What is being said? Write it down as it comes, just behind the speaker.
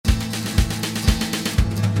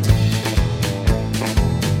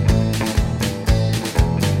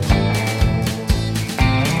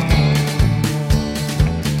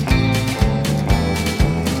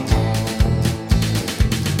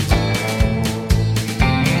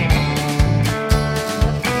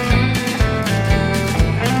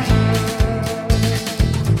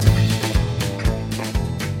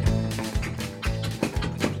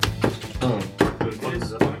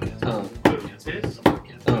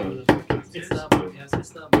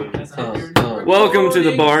Welcome to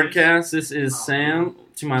the Bardcast. This is Sam.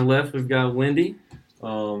 To my left, we've got Wendy.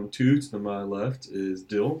 Two to my left is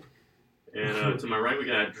Dill. And to my right, we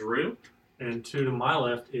got Drew. And two to my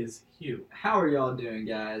left is Hugh. How are y'all doing,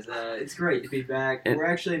 guys? It's great to be back. We're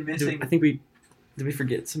actually missing... Did we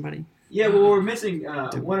forget somebody? Yeah, well, we're missing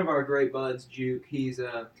one of our great buds, Juke. He's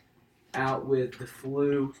out with the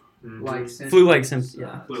flu-like symptoms. Flu-like symptoms,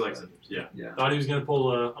 yeah. Flu-like symptoms, yeah. Thought he was going to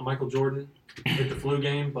pull a Michael Jordan at the flu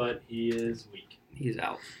game, but he is weak. He's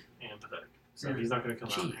out. And pathetic. So he's not going to come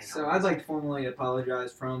out. So I'd like to formally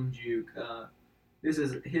apologize from Juke. This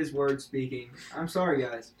is his word speaking. I'm sorry,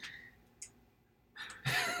 guys.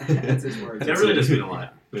 That's his word. That really does mean a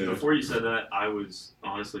lot. Yeah. Before you said that, I was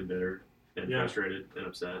honestly bitter and frustrated and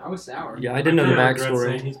upset. I was sour. Yeah, I didn't know the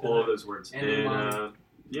backstory. All of those words. And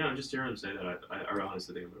yeah, I'm just hearing him say that. I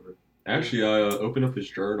honestly think I'm over it. Actually, I opened up his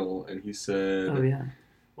journal and he said, Oh, yeah.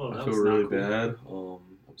 Well, I feel really bad. I'm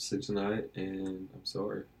sick tonight and I'm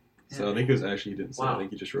sorry. So I think it was actually, he didn't say it. I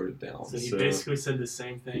think he just wrote it down. So he basically said the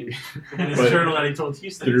same thing in his But journal that he told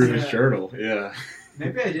Houston. through his journal, yeah.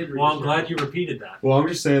 Maybe I did read Well, I'm glad you repeated that. Well, I'm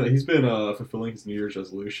just saying that he's been fulfilling his New Year's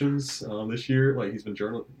resolutions this year. Like, he's been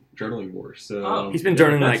journaling more. So He's been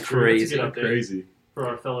journaling like That's true. That's a crazy. good update crazy. For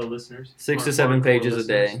our fellow listeners. 6 to Our 7 hardcore pages a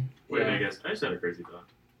listeners. day. Wait a minute, guys. I just had a crazy thought.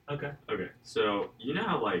 Okay. Okay, so you know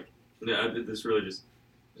how, like, this really just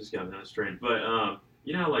got me on a strain, but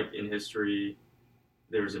you know how, like, in history,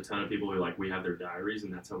 there's a ton of people who, like, we have their diaries,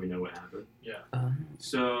 and that's how we know what happened. Yeah.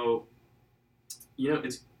 So, you know,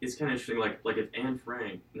 it's kind of interesting. Like if Anne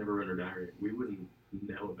Frank never wrote her diary, we wouldn't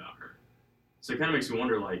know about her. So it kind of makes me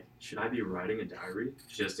wonder, like, should I be writing a diary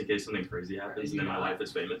just in case something crazy happens and then my life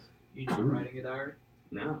is famous? You not writing a diary?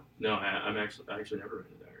 No, I actually never wrote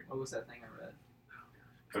a diary. What was that thing I read?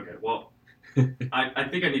 Okay, well, I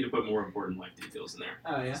think I need to put more important life details in there.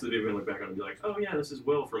 Oh, yeah? So that people can look back on it and be like, oh yeah, this is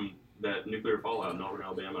Will from that nuclear fallout in Auburn,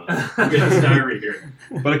 Alabama. We got his diary here.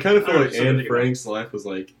 But I kind of feel like Something to Anne think Frank's life was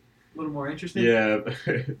like, A little more interesting? yeah,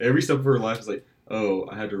 every step of her life is like, oh,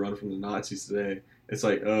 I had to run from the Nazis today. It's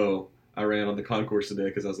like, oh, I ran on the concourse today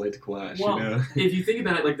because I was late to class, Well, you know? if you think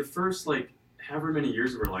about it, like the first, like, however many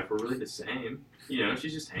years of her life were really the same. You know,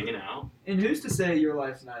 she's just hanging out. And who's to say your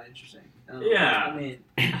life's not interesting? Yeah. I mean,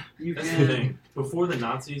 you've That's been... the thing. Before the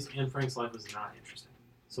Nazis, Anne Frank's life was not interesting.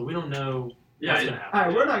 So we don't know Yeah, what's going to happen. All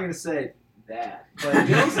right, we're not going to say that, but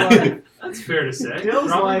Dill's life... That's fair to say.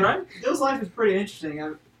 Dill's Probably life, right. Dill's life is pretty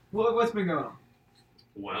interesting. What's been going on?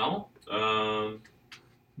 Well,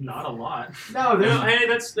 Not a lot. No, there's hey,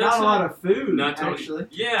 that's not a lot of food, not totally, actually.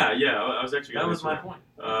 Yeah, I was actually That gonna was my mention point.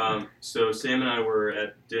 that. So Sam and I were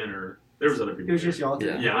at dinner. There was other people. It was there. just y'all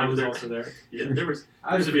two. Yeah, I was there. also there. Yeah, there was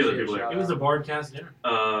I there's a few other appreciate people there. y'all. It was a Bardcast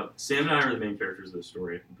dinner. Sam and I are the main characters of the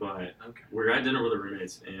story, but Okay. we're at dinner with the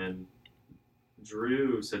roommates, and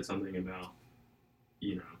Drew said something about,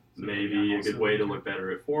 you know, maybe a good way to look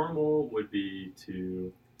better at formal would be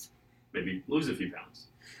to maybe lose a few pounds.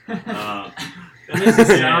 That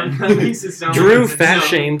makes it sound Drew like fat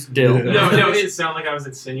shamed Dill. Yeah. No, it makes it sound like I was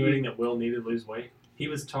insinuating that Will needed to lose weight. He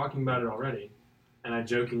was talking about it already, and I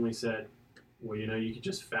jokingly said, well, you know, you could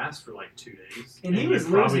just fast for like 2 days, And he was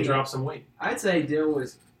you'd probably losing drop it. some weight. I'd say Dill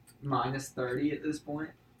was minus 30 at this point.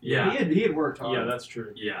 Yeah. He had worked hard. Yeah, that's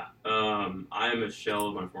true. Yeah, I am a shell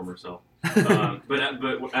of my former self. But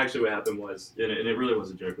actually, what happened was, and it really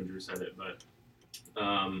was a joke when Drew said it, but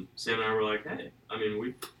Sam and I were like, hey, I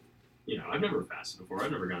mean, I've never fasted before.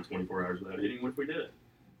 I've never gone 24 hours without eating. What if we did it?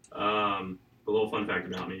 A little fun fact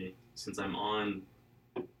about me: since I'm on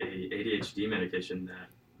a ADHD medication that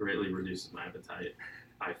greatly reduces my appetite,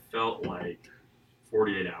 I felt like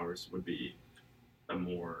 48 hours would be a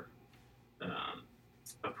more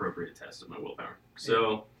appropriate test of my willpower.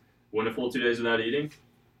 So, went a full 2 days without eating.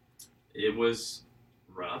 It was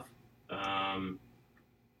rough. I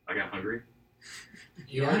got hungry.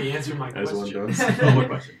 You already answered my As one question. does. Oh, what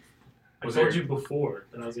question? I Was told there- you before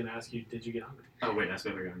that I was going to ask you, did you get hungry? Oh wait, ask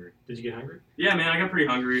me if I got hungry. Did you get hungry? Yeah, man, I got pretty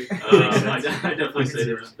hungry. Makes I sense. definitely I can say see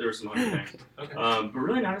there that. was some hungry things. Okay. But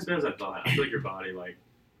really not as bad as I thought. I feel like your body, like,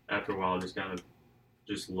 after a while, just kind of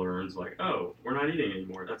just learns, like, oh, we're not eating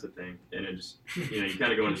anymore. That's a thing, and it just, you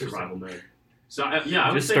kind of go into survival mode. So I It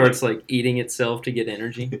would just say, starts like eating itself to get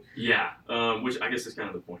energy. yeah, which I guess is kind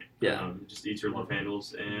of the point. Yeah. Just eat your love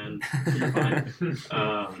handles and you're fine.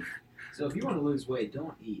 So if you want to lose weight,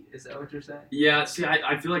 don't eat. Is that what you're saying? Yeah, see,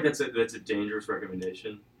 I feel like that's a dangerous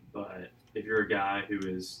recommendation. But if you're a guy who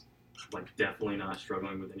is, like, definitely not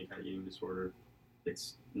struggling with any kind of eating disorder,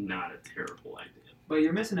 it's not a terrible idea. But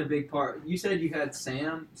you're missing a big part. You said you had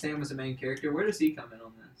Sam. Sam was the main character. Where does he come in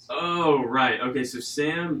on this? Oh, right. Okay, so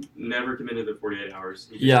Sam never committed the 48 hours.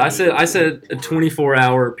 He just Yeah, I said a 24.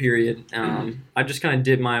 24-hour period. I just kind of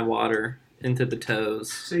did my water into the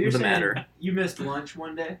toes So you're of the saying matter. you missed lunch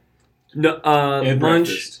one day? No, And lunch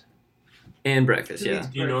breakfast. and breakfast. Who Yeah, eats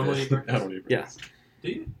Do you normally eat I breakfast? don't eat Yeah. breakfast.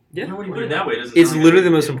 Do you? Yeah. You know, when you put it that way, it doesn't it's sound like literally the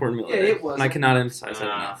a most big important meal. Yeah, of the day, it was. and I cannot emphasize that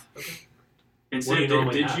Ah. enough. deal. And What do you Sam,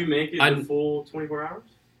 normally did have? you make it I- the full 24 hours?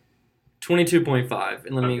 22.5,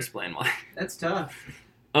 and let me Okay. explain why. That's tough.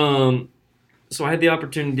 So I had the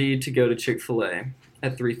opportunity to go to Chick-fil-A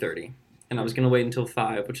at 3:30, and I was gonna wait until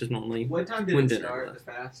 5, which is normally What time did when it dinner start? was. The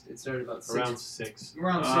fast. It started about Around 6. 6.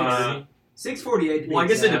 Around Uh, 6:48. Well, I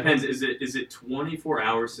guess it depends. Is it 24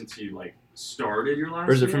 hours since you like started your last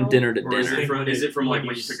Or is it from meal? dinner to Or is dinner? it from like When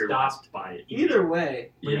when you you took your stopped last bite? Either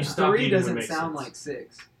way, When you Yeah. stop 3 eating would doesn't make sound sense. like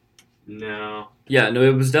 6. No. Yeah, no,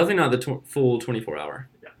 it was definitely not the full 24 hour.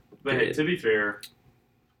 But hey, Period. to be fair,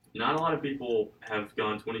 not a lot of people have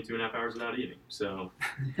gone 22 and a half hours without eating. So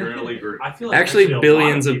you're in a league group. I feel like Actually, a lot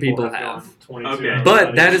billions of people gone have. 22 Okay. hours But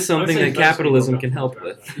without that eating. is something I would say that most capitalism people can have help 22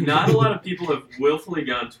 hours with. without eating. Not a lot of people have willfully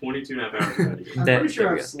gone 22 and a half hours without eating. I'm That- pretty sure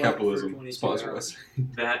there we I've go. slept for Capitalism 22 sponsor hours. us.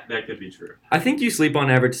 That could be true. I think you sleep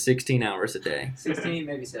on average 16 hours a day. 16,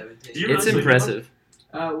 maybe 17. Do you It's really sleep impressive.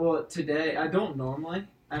 Well, today I don't normally.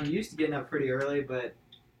 I'm used to getting up pretty early, but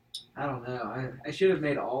I don't know. I should have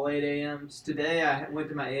made all 8 a.m.s. Today I went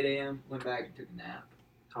to my 8 a.m., went back and took a nap.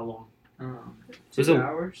 How long? 2 Was it-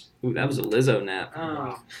 hours. Ooh, that was a Lizzo nap.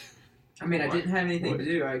 I mean, I What? didn't have anything What? to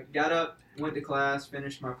do. I got up, went to class,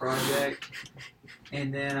 finished my project,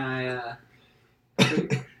 and then I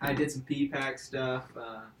did some PPAC stuff.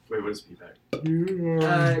 Wait, what is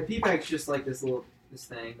PPAC? PPAC's just like this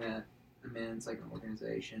thing that I'm in. It's like an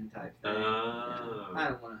organization type thing. I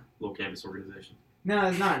don't want to. Little campus organization. No,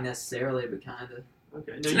 it's not necessarily, but kind of.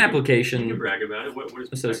 Okay. It's No, an you application can brag about it. What is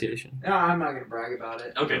PPAC? association. No, I'm not gonna brag about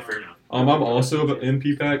it. Okay, fair enough. I'm also in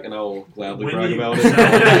PPAC, and I will gladly When brag you- about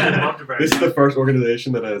I'd love it. to brag This is about the first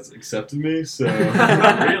organization that has accepted me, so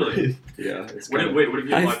Really? yeah, it's What, kind of, wait, what have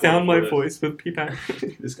you I applied found for my before voice with PPAC.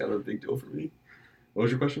 it's kind of a big deal for me. What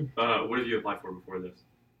was your question? this? What have you applied for before this?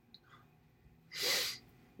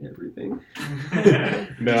 Everything.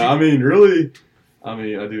 No, I mean really. I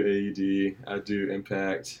mean, I do AED, I do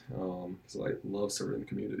Impact, so I love serving the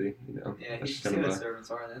community. You know, Yeah, that's he's just kind of what my.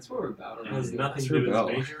 servants are. That's what we're about. It around has here. nothing to Sure do with his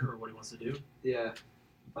about. major or what he wants to do. Yeah.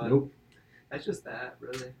 But Nope. That's just that,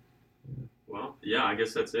 really. Well, yeah, I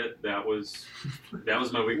guess that's it. That was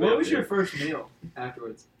my weekly What was update. your first meal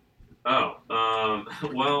afterwards? Oh,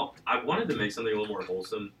 well, I wanted to make something a little more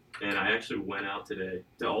wholesome, and I actually went out today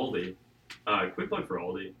to Aldi. Quick plug for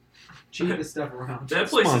Aldi. Cheapest stuff around. That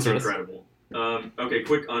place Sponsor is us. incredible. Okay,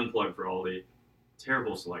 quick unplug for Aldi.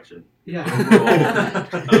 Terrible selection. Yeah.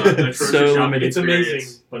 Atrocious So shopping limited. It's amazing,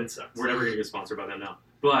 experience. but it sucks. We're never gonna get sponsored by them now,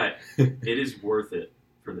 but it is worth it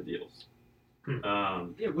for the deals.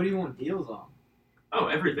 Yeah, what do you want deals on? Oh,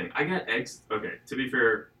 everything. I got eggs. Okay, to be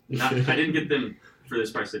fair, I didn't get them for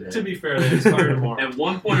this price today. To be fair, they expire tomorrow. At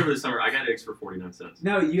one point over the summer, I got eggs for 49 cents.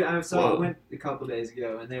 No, I saw. Whoa. I went a couple days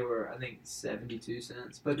ago, and they were, I think, 72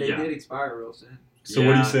 cents. But they Yeah. did expire real soon. So what do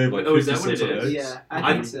Yeah. you save? Like Oh, is 50 that what it cents on is? eggs? Yeah,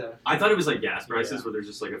 I think so. I thought it was like gas prices Yeah. where there's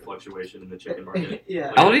just like a fluctuation in the chicken market. Yeah.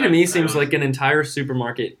 Like, Aldi to me I seems don't- like an entire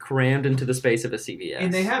supermarket crammed into the space of a CVS.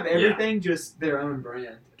 And they have everything just their own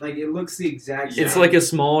brand. Like, it looks the exact same. It's like a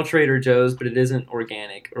small Trader Joe's, but it isn't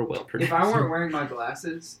organic or well produced. If I weren't wearing my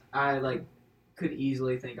glasses, I, could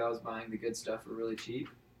easily think I was buying the good stuff for really cheap.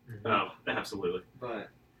 Oh, absolutely. But,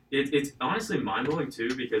 It's honestly mind blowing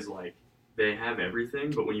too because like they have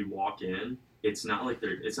everything, but when you walk in, it's not like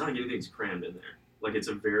anything's crammed in there. Like it's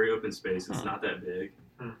a very open space. It's Huh. not that big.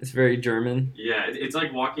 It's very German. Yeah, it's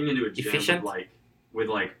like walking into a gym Efficient. with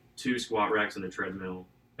 2 squat racks and a treadmill,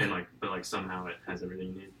 and but somehow it has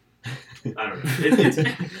everything you need. I don't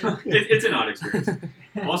know. It's an odd experience.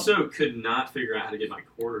 Also, could not figure out how to get my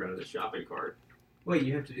quarter out of the shopping cart. wait,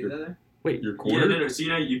 you have to do that there? Your Yeah, quarter? no. So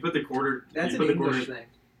you put the quarter. That's you an put the English quarter. thing.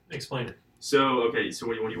 Explain it. So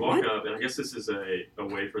when you walk What? up, and I guess this is a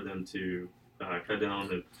way for them to cut down on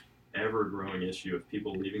the ever-growing issue of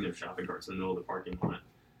people leaving their shopping carts in the middle of the parking lot.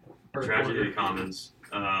 Per Tragedy quarter. of the Commons.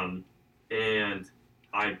 And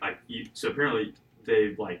so apparently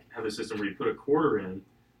they have a system where you put a quarter in,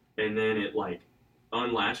 and then it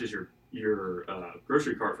unlatches your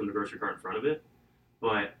grocery cart from the grocery cart in front of it.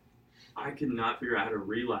 But I could not figure out how to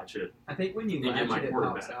relatch it. I think when you You get latch my it, it quarter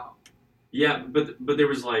pops back. out. Yeah, but there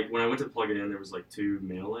was when I went to plug it in, there was 2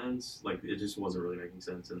 male ends. It just wasn't really making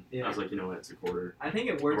sense, and Yeah. I was like, you know what, it's a quarter. I think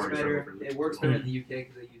it works Already better. struggled for It works better in the UK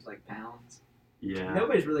because they use pounds. Yeah.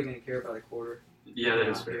 Nobody's really going to care about a quarter. Yeah, that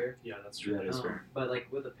is out fair. here. Yeah, that's true. That is fair. But like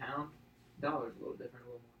with a pound, dollar's a little different. A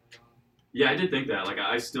little more than a dollar. Yeah, I did think that. Like,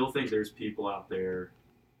 I still think there's people out there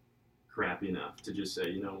crappy enough to just say,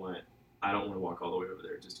 you know what, I don't want to walk all the way over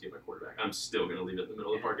there just to get my quarterback. I'm still going to leave it in the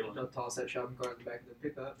middle of the parking lot. They'll toss that shopping cart in the back of the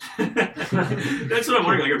pickup. That's what I'm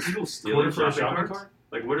wondering. Like, are people stealing For a shopping shopping carts? cart?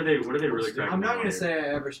 Like, what are they really cracking? I'm not down gonna here? say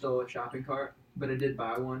I ever stole a shopping cart, but I did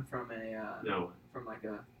buy one from No. from like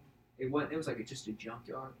a it was like just a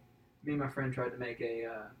junkyard. Me and my friend tried to make a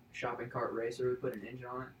shopping cart racer. We put an engine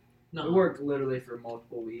on it. No. It worked literally for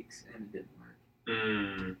multiple weeks and it didn't work.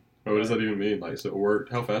 Mm. Oh, what does that even mean? Like, so it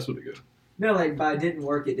worked. How fast would it go? No, like by didn't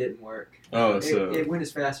work, it didn't work. Oh, so. It went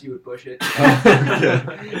as fast as you would push it. Yeah.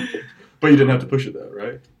 But you didn't have to push it though,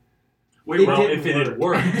 right? Wait, It well, didn't if If it had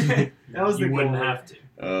work. worked, That was the you wouldn't goal. have to.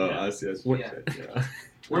 I see. I see. Yeah. Yeah.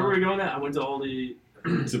 where were we going at? I went to Aldi.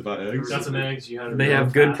 To buy eggs. Got some eggs. You had. They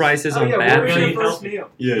have good prices Oh on yeah, bad we're gonna the meat. eat first healthy. meal.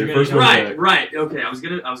 Yeah, your You're first gonna- one. Right, right. Okay, I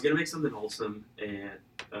was gonna make something wholesome, and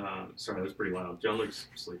sorry, that was pretty loud. John looks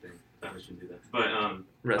sleeping. I shouldn't do that. But I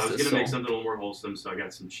Rest was his gonna make soul. something a little more wholesome, so I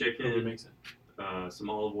got some Probably chicken, makes sense. some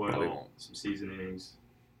olive Probably oil, won't. some seasonings.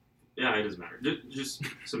 Yeah, it doesn't matter. Just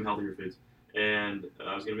some healthier foods. And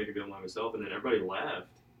I was gonna make a meal by myself, and then everybody left,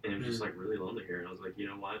 and it was just like really lonely here. And I was like, you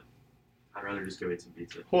know what? I'd rather just go eat some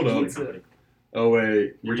pizza. Hold Just up. like company. Oh wait, Were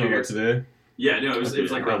you're talking you- about today? Yeah, no, it was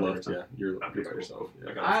like I around left. dinner Yeah, time. you're Okay, by cool. yourself. Yeah.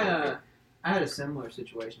 I got it. I had a similar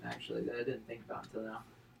situation actually that I didn't think about until now.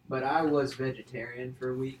 But I was vegetarian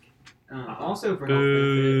for a week. Also for health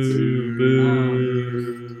benefits. Boo,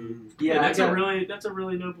 boo. Yeah, And I that's got- a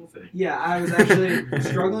really noble thing. Yeah, I was actually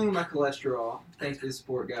struggling with my cholesterol, thanks to the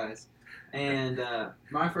support guys. And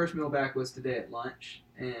my first meal back was today at lunch,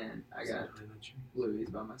 and I got Louis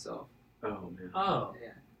by myself. Oh man. Oh, Yeah.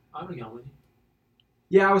 I would have gone with you.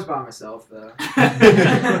 Yeah, I was by myself though.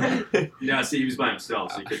 Yeah, see, he was by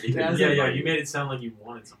himself, so he could. That's Yeah, it. yeah. You made it sound like you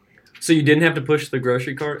wanted somebody. So you didn't have to push the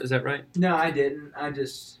grocery cart, is that right? No, I didn't. I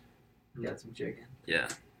just got some chicken, Yeah.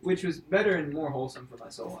 which was better and more wholesome for my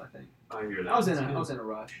soul, I think. I hear that. I was in a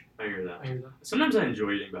rush. I hear that. I hear that. Sometimes I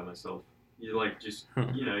enjoy eating by myself. You like just Huh.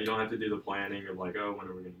 you don't have to do the planning of like, oh, when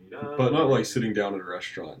are we gonna meet up? But not like sitting down at a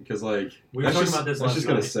restaurant, because like We were that's talking just, about this that's last just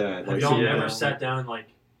kind night. of sad. Have Like y'all sitting yeah. ever down. sat down in like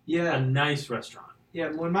a Yeah, nice restaurant yeah.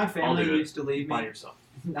 When my I'll family do it. used to leave by me, yourself?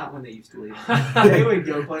 not when they used to leave me. They would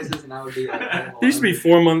go places and I would be like, home There used to be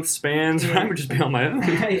alone. 4-month spans. Yeah. I would just be on my own.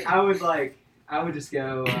 I would just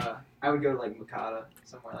go. I would go to like Makata,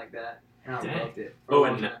 somewhere like that, and I Dang. loved it. for a Oh,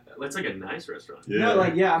 long and time. that's like a nice restaurant. Yeah. No,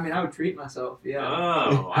 like I mean, I would treat myself. Yeah.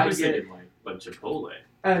 Oh, I I'd was get- thinking like Chipotle.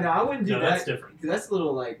 No, I wouldn't do No, that. that's different. 'Cause that's a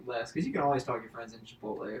little like less, because you can always talk your friends in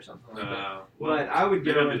Chipotle or something like that. Well, But I would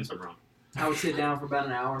maybe go. I'm And, doing something wrong. I would sit down for about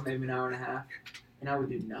an hour, maybe an hour and a half, and I would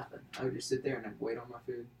do nothing. I would just sit there and I'd wait on my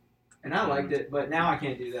food, and I liked it. But now I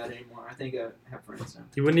can't do that anymore. I think I have friends now.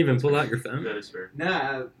 You wouldn't even pull out your phone? That is fair. No,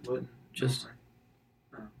 I wouldn't. Just-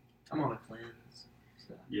 No. I'm on a cleanse.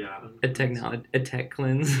 So. Yeah. A tech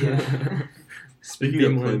cleanse. Yeah. Speaking Be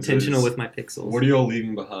of more cleanses, intentional with my pixels. what are y'all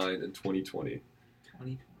leaving behind in 2020?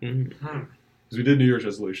 20. Mhm. Because we did New Year's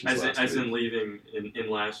resolutions As last in week. leaving in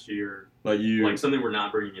last year, Like you, like something we're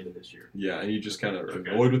not bringing into this year. yeah, and you just kind of Okay.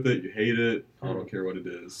 annoyed with it. You hate it. I don't care what it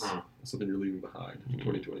is. Huh. Something you're leaving behind in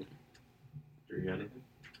 2020. Do you got anything?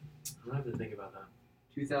 I'm gonna have to think about that.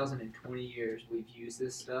 2020 years we've used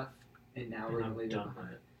this stuff, and now we're And gonna I'm leave it done behind.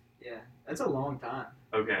 with it. Yeah, that's a long time.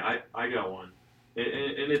 Okay, I got one, and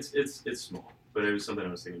it's small, but it was something I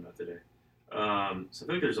was thinking about today. So I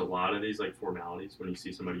think there's a lot of these like formalities when you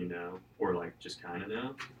see somebody you know, or like just kind of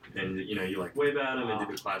know, and you like wave at them and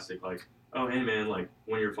do the classic like, oh hey man, like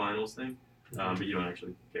one of your finals thing, but you don't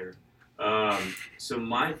actually care. So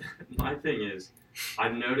my thing is,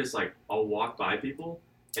 I've noticed like I'll walk by people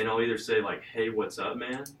and I'll either say like, hey, what's up,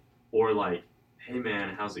 man, or like, hey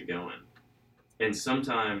man, how's it going? And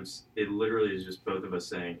sometimes it literally is just both of us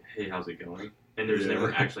saying, hey, how's it going? And there's Yeah.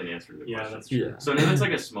 never actually an answer to the Yeah, question. that's true. Yeah. So I know that's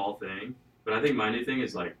like a small thing, but I think my new thing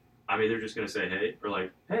is like, I'm either just going to say, hey, or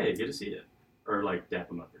like, hey, good to see you. Or like dap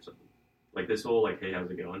them up or something. Like this whole like, hey, how's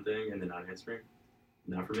it going thing and then not answering.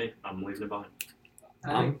 Not for me. I'm leaving it behind.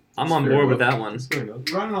 I think I'm on Fair board with enough. that one. That's fair enough.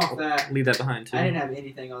 running off that, Leave that behind too. I didn't have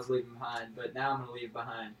anything I was leaving behind, but now I'm gonna leave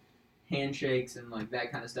behind handshakes and like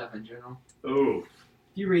that kind of stuff in general. Oh, If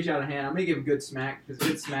you reach out a hand, I'm gonna give a good smack, because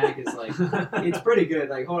good smack is like it's pretty good.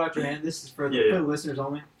 Like hold out your hand. This is for the, Yeah, yeah. for the listeners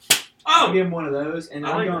only. I'll oh, give them one of those, and I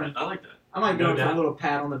like I'm going. that. I like that. I might go No for a doubt. little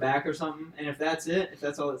pat on the back or something, and if that's it, if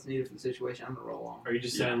that's all that's needed for the situation, I'm gonna roll on. Are you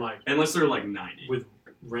just Yeah. saying like Unless they're like 90. with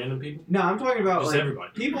random people? No, I'm talking about Just like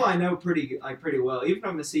everybody. people I know pretty well. Even if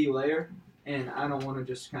I'm gonna see you later, and I don't want to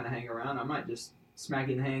just kind of hang around, I might just smack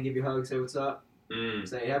you in the hand, give you a hug, say what's up.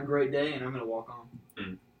 Say, have a great day, and I'm going to walk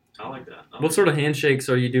on. I like that. What sort of handshakes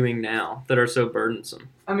are you doing now that are so burdensome?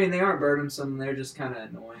 I mean, they aren't burdensome. They're just kind of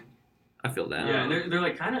annoying. I feel that. Yeah, and they're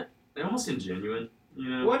like they're almost ingenuine, you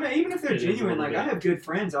know? Well, no, even if they're It is a genuine, little like, bit. I have good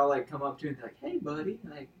friends I'll, like, come up to and be like, hey, buddy.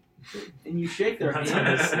 Like, and you shake their That's how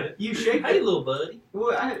they say hand. it. You shake Hey, little buddy.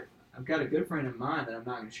 Well, I've got a good friend of mine that I'm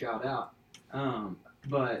not going to shout out.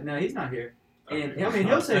 But, no, he's not here. And, I mean,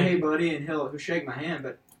 he'll say, hey, buddy, and he'll shake my hand,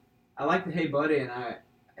 but I like the hey, buddy, and I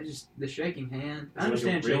just, the shaking hand. I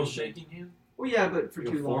understand Is it like a real shaking. shaking hand? Well, yeah, but for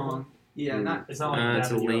Like a too formal? long. Yeah, not. It's not like It's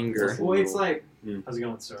that. a linger. Well, it's like, How's it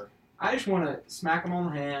going, sir? I just want to smack him on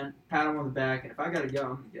the hand, pat him on the back, and if I got to go,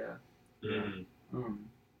 I'm going to Mm. go.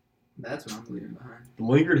 That's what I'm leaving behind. The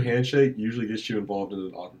lingered handshake usually gets you involved in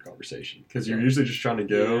an awkward conversation because you're usually just trying to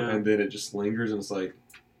go, Yeah. and then it just lingers, and it's like,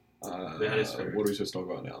 That is fair. what are we supposed to talk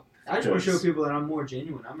about now? I just want to show Yes. people that I'm more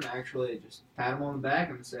genuine. I'm going to actually just pat him on the back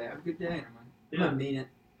and say, have a good day. And I'm going to mean it.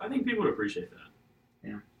 I think people would appreciate that.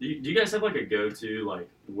 Yeah. Do you guys have like a go-to, like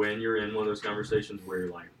when you're in one of those conversations where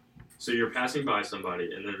you're like, so you're passing by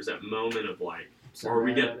somebody and there's that moment of like, So are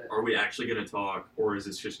we bad at it. are we actually going to talk, or is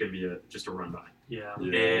this just going to be just a run by? Yeah.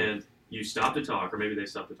 Yeah. And you stop to talk, or maybe they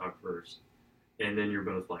stop to talk first, and then you're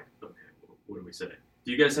both like, okay, what do we say?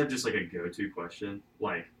 Do you guys have just like a go-to question,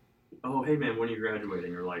 like, oh hey man, when are you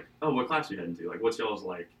graduating, or like, oh what class are you heading to? Like, what's y'all's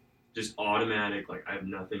like, just automatic, like I have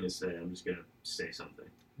nothing to say, I'm just gonna say something.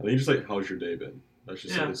 I think just like, how's your day been? That's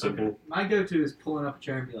just Yeah, something simple. My go-to is pulling up a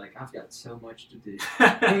chair and be like, I've got so much to do.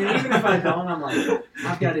 I mean, even if I don't, I'm like,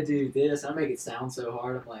 I've got to do this. I make it sound so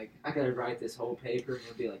hard. I'm like, I got to write this whole paper, and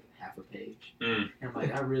it'll be like half a page. Mm. And I'm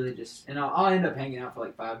like, I really just, and I'll end up hanging out for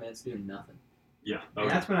like 5 minutes doing nothing. Yeah. And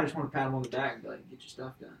Okay. that's when I just want to pat him on the back and be like, get your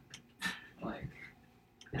stuff done. Like,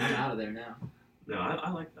 and I'm out of there now. No,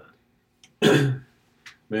 I like that.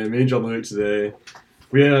 Man, me and John Luke today,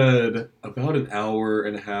 we had about an hour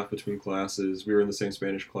and a half between classes. We were in the same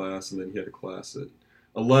Spanish class, and then he had a class at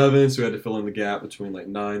 11, so we had to fill in the gap between like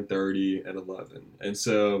 9:30 and 11. And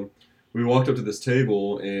so we walked up to this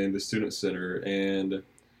table in the student center, and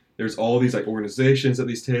there's all these like organizations at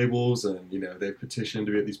these tables, and you know they've petitioned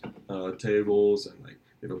to be at these tables, and like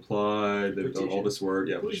they've applied, they've done all this work.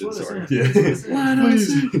 Yeah, Please petition, let us sorry. in. Please let us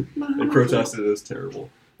in. Please. They protested. It was terrible.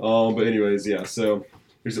 But anyways, yeah. So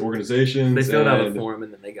there's organizations. They filled out a and- form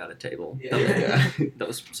and then they got a table. Yeah. Yeah. That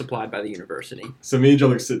was supplied by the university. So me and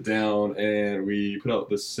John sit down, and we put out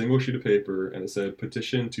this single sheet of paper, and it said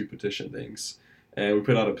petition to petition things. And we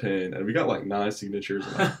put out a pen, and we got like 9 signatures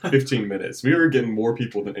in like 15 minutes. We were getting more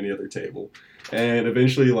people than any other table. And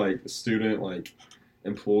eventually, like, the student, like,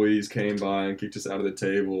 employees came by and kicked us out of the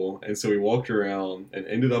table. And so we walked around and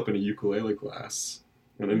ended up in a ukulele class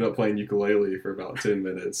and ended up playing ukulele for about 10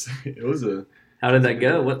 minutes. It was a... How did that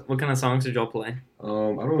go? What kind of songs did y'all play? I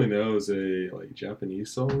don't really know. It was a, like, Japanese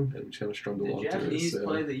song, and we kind of strummed Did along to it. Japanese So.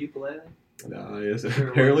 play the ukulele? Nah, yes, Sure it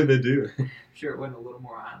apparently they do. I'm sure it wasn't a little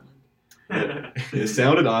more island. It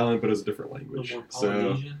sounded island, but it was a different A language. little more So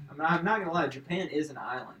Polynesian. I'm not gonna lie, Japan is an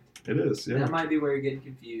island. it is, yeah. That might be where you're getting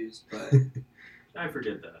confused, but I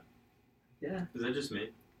forget that. yeah, Is that just me?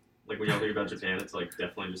 Like when y'all think about Japan, it's like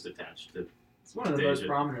definitely just attached to. it's one of the most Asia.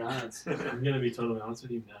 prominent islands. I'm gonna be totally honest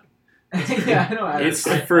with you, no. Yeah, I know. It's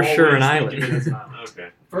I for sure an always think island. of it as an island. Okay.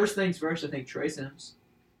 First things first, I think Trey Sims.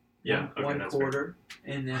 Yeah. Okay, One that's quarter,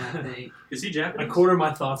 and then I think Is he Japanese? A quarter of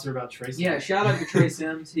my thoughts are about Tracy. yeah. Shout out to Trey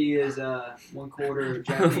Sims. He is 1/4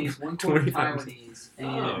 Japanese, 1/4 25. Taiwanese, and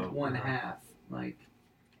Oh. 1/2. Like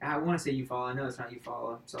I want to say Eufaula. I know it's not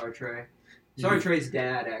Eufaula. Sorry, Trey. Sorry, Trey's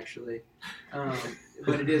dad actually,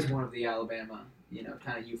 but it is one of the Alabama,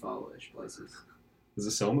 kind of Eufaula-ish places. Is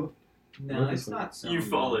it Selma? No, it's not. Selma.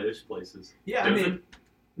 Eufaula-ish places. Yeah, I Dothan? mean,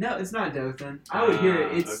 no, it's not Dothan. I would hear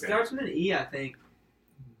it. It okay. starts with an E, I think.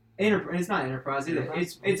 It's not Enterprise either.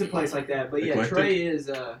 Enterprise? It's a place like that. But yeah, Eclectic? Trey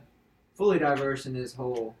is fully diverse in his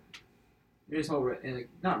whole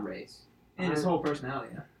not race, in his whole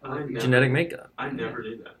personality. I like the guy. Genetic makeup. I never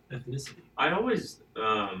knew that. Ethnicity. I always,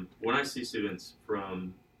 when I see students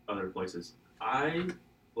from other places,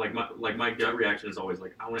 my gut reaction is always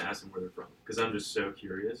like, I want to ask them where they're from because I'm just so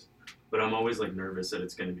curious. But I'm always like nervous that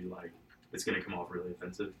it's going to be like, it's going to come off really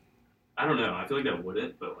offensive. I don't know. I feel like that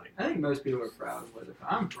wouldn't, but like, I think most people are proud of where they're from.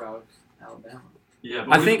 I'm proud of Alabama. yeah.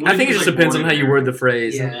 But I what think if- what I if think it he's, just like, depends born on how in you there? word the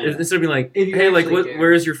phrase. Yeah. And instead of being like, If you hey, like, actually care.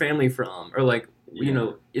 where is your family from? Or like,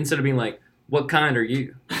 instead of being like, what kind are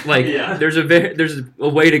you? Like, Yeah. there's a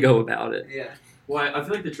way to go about it. Yeah. Well, I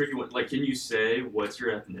feel like the tricky one, like, can you say what's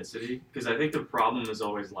your ethnicity? Because I think the problem is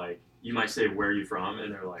always like, you might say where are you from,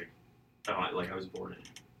 and they're like, oh, I was born in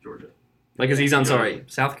Georgia. Like Aziz Ansari,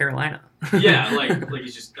 South Carolina. Yeah, like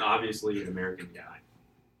he's just obviously an American guy.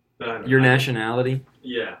 But I don't Your know. nationality?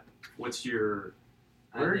 Yeah. What's your?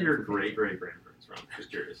 Where are your great grandparents from?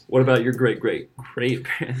 Just curious. What about your great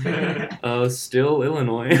still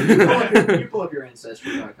Illinois. You pull up your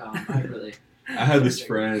ancestry.com. I had this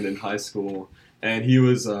friend in high school, and he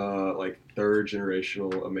was like third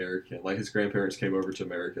generational American. Like his grandparents came over to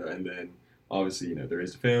America, and then obviously they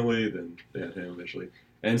raised a family. Then they had him eventually,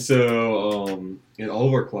 and so in all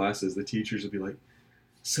of our classes, the teachers would be like,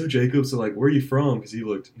 "So Jacob, so like, where are you from?" Because he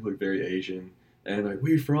looked very Asian, and like,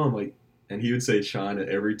 "Where are you from?" Like, and he would say China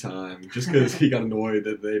every time, just because he got annoyed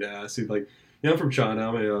that they'd ask. He'd like, "Yeah, I'm from China.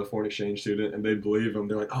 I'm a foreign exchange student," and they'd believe him.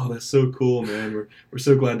 They're like, "Oh, that's so cool, man. We're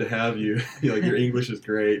so glad to have you. Like your English is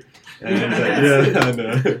great." And he's like, "Yeah, I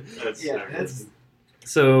know." That's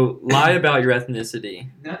So lie about your ethnicity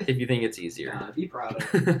No, if you think it's easier. be proud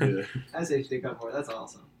of it. Yeah. I say stick up for it. That's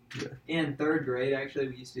awesome. Yeah. In third grade, actually,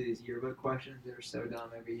 we used to do these yearbook questions. They were so dumb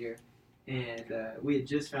every year, and we had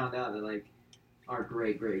just found out that like our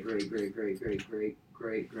great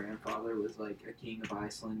grandfather was like a king of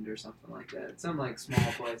Iceland or something like that. Some like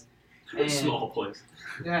small place. And, small place.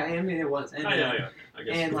 Yeah, I mean it was. And, Yeah. I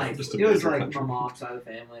guess. and like Just a it was major like country. my mom's side of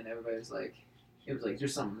the family, and everybody was like, it was like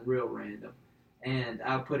just something real random. And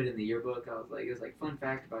I put it in the yearbook. I was like, it was like fun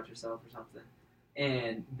fact about yourself or something.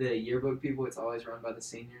 And the yearbook people, it's always run by the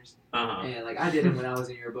seniors. And like I did it when I was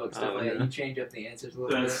in yearbook stuff like that. You change up the answers a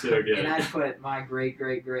little That's bit. so good. And I put my great.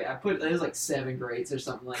 I put it was like 7 greats or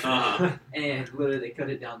something like that. And literally they cut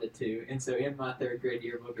it down to 2. And so in my third grade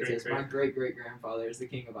yearbook it says my great grandfather is the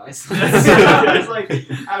king of Iceland.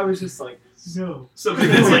 I was just like no. Something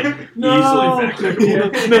that's like No. easily fact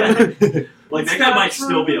checkable. Like It's that guy not might true.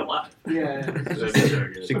 still be alive. Yeah. That's so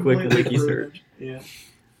good. Just a quick wiki search. Yeah.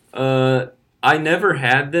 I never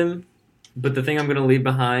had them, but the thing I'm going to leave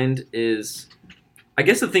behind is, I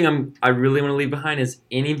guess the thing I really want to leave behind is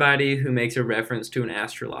anybody who makes a reference to an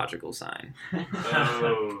astrological sign.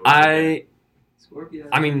 Oh. Scorpio.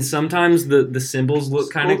 I mean, sometimes the symbols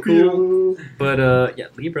look kind of cool, but yeah,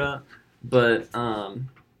 Libra. But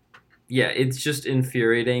yeah, it's just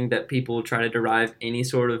infuriating that people try to derive any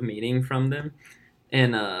sort of meaning from them.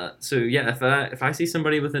 And so yeah, if I see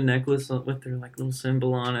somebody with a necklace with their like little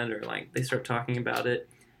symbol on it, or like they start talking about it,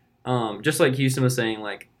 just like Houston was saying,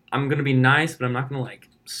 like I'm gonna be nice, but I'm not gonna like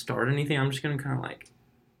start anything. I'm just gonna kind of like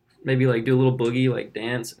maybe like do a little boogie, like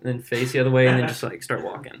dance, and then face the other way, and then just like start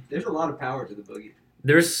walking. There's a lot of power to the boogie.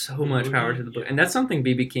 There's so much power to the book, and that's something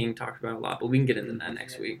BB King talked about a lot. But we can get into that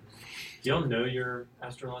next week. Do y'all know your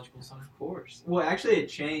astrological sign? Of course. Well, actually, it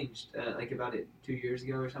changed like about 2 years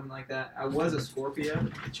ago or something like that. I was a Scorpio,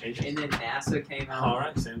 It changes. and then NASA came out. All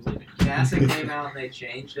right, Sam's leaving. NASA came out and they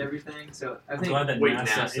changed everything. So I I'm think glad that Wait, NASA,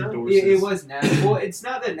 NASA? endorses. it was NASA. Well, it's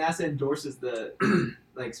not that NASA endorses the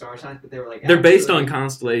like star signs, but they were like They're based on actually-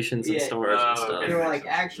 constellations and Yeah. stars and stuff. They were like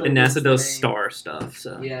actually. And NASA this does thing. star stuff,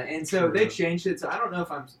 so Yeah, and so they changed it. So I don't know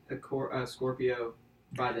if I'm a Scorpio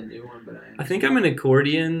by the new one, but I am. I think I'm an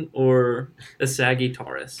accordion or a saggy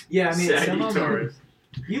Taurus. Yeah, I mean some of them. Taurus.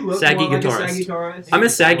 You look Saggy more like guitarist. a saggy Taurus. I'm a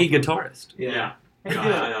saggy guitarist. Yeah. Hey, No,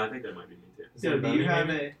 Dylan, I think that might be me too. Is so that do you Bunny, have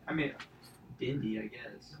maybe? I mean, Dindy, I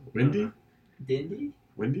guess. Windy? Dindy?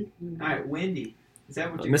 Windy? All right, Windy. Is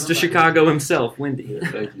that what you Mr. Chicago himself, Wendy.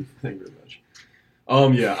 Yeah, thank you. Thank you very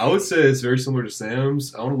much. Yeah, I would say it's very similar to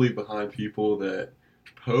Sam's. I want to leave behind people that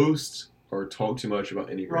post or talk too much about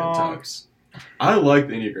Enneagram Wrong. types. I like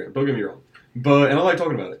the Enneagram, don't get me wrong. And I like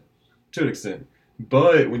talking about it, to an extent.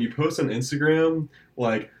 But when you post on Instagram,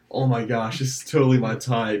 like, oh my gosh, this is totally my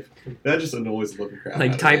type, that just annoys the living crap out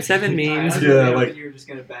Like of type me. 7 memes. Yeah, like- you were just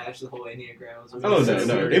gonna bash the whole Enneagram. Oh, no. So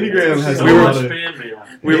Enneagram has so a much lot of... fan mail.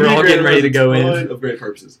 We were all Enneagram getting ready has to go a in. ton of great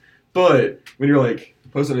purposes. But when you're like,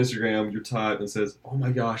 post on Instagram, your type, and says, oh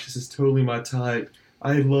my gosh, this is totally my type.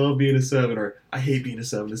 I love being a 7, or I hate being a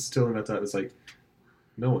 7. This is totally my type. It's like,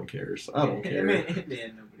 no one cares. I don't care. Man, nobody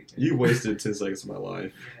cares. You wasted 10 seconds of my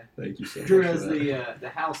life. Yeah. Thank you so much. Drew for as that. the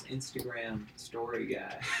house Instagram story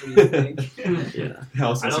guy. What do you think? Yeah.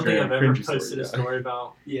 House I don't think Instagram I've ever cringy posted a guy. story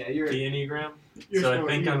about Yeah, the you're. Enneagram, Your so I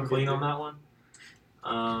story, think you I'm don't clean get on to- that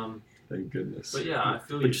one. Thank goodness. But yeah, I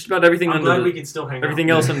feel But you. just about everything I'm glad under we the, can still hang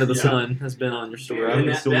everything out. else under the Yeah. sun has been on your story. Yeah, I'm And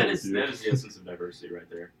that, still that with is you. that is the essence of diversity right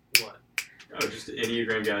there. What? Oh, just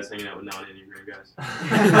Enneagram guys hanging out with non-Enneagram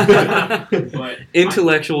guys. But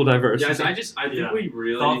Intellectual diversity. guys, I think Yeah. we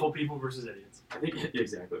really, Thoughtful people versus idiots. I think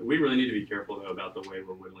exactly. We really need to be careful though about the way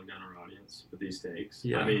we're whittling down our audience with these takes.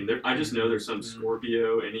 Yeah. I mean, I just know there's some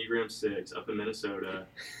Scorpio Enneagram 6 up in Minnesota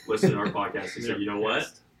listening to our podcast and say, you know what?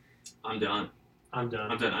 I'm done. I'm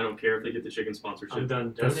done. I'm done. I don't care if they get the chicken sponsorship. I'm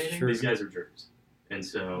done That's donating. true. These guys are jerks. And I'm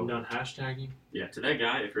so, done hashtagging. yeah, to that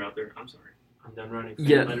guy, if you're out there, I'm sorry. I'm done running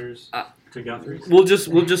Yeah, letters to Guthrie's. We'll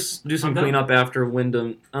just do some I'm done. cleanup after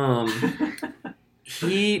Wyndham.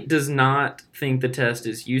 He does not think the test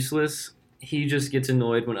is useless. He just gets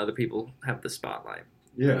annoyed when other people have the spotlight.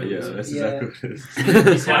 Yeah, that's Yeah. exactly what it is.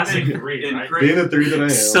 He's Classic having, 3, right? Being the 3 that I am.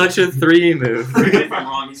 Such a 3 move. Correct me if I'm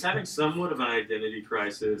wrong. He's having somewhat of an identity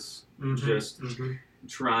crisis. Mhm, Just mhm.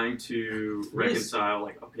 trying to reconcile,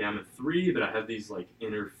 like, okay, I'm a 3, but I have these like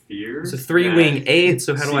inner fears. It's a 3-wing 8,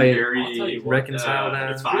 so how do seem I very, I'll tell you what, reconcile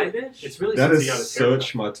that? It's 5-ish. It's really That since is he got his haircut.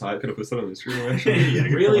 such my type. Could I put that on Instagram? Yeah,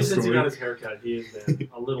 Actually? Really, My since he story. got his haircut, he has been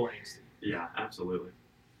a little angsty. Yeah, absolutely.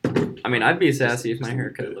 I mean, I'd be sassy if my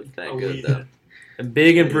haircut looked that Oh, good, yeah. though. A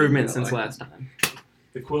big improvement Yeah, I since like last time.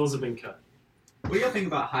 The quills have been cut. What do y'all think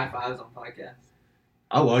about high fives on podcasts?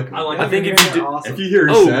 I like them. I like I think if you they're do- awesome. If you hear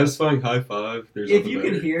a Oh. satisfying high five, there's If nothing you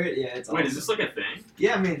better. can hear it, yeah, it's Wait, awesome. is this like a thing?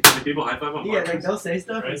 Yeah, I mean, Like people high five on yeah, like podcasts? they'll say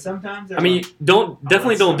stuff, Right. and sometimes they're I mean, like,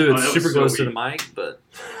 definitely don't do it that was super so close to the weird. mic, but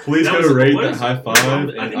Please That go was- to rate what that is- high I five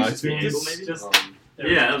think and it's just iTunes. Angle, maybe? Just-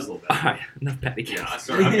 Yeah, that was a little bad. alright, enough patty cakes. Yeah,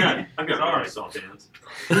 sorry. I've got Sorry. really soft hands.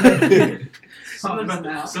 Something's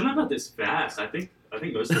now. Something about this fast. I think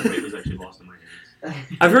most of the weight was actually lost in my hands.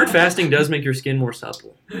 I've heard fasting does make your skin more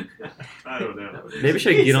supple. I don't know. Maybe I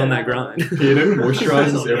should get on that grind. You know,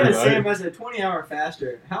 moisturizes Yeah, every Sam, night. as a 20-hour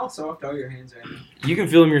faster, how soft are your hands right now? You can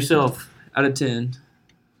feel them yourself. Out of 10.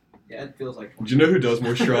 Yeah, it feels like 20. Do you know who does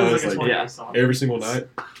Feels moisturize a like 20 yeah. song. every single night?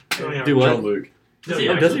 Do what? John Luke. Does he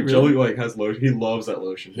Oh, does he actually? really? John Luke has lotion. He loves that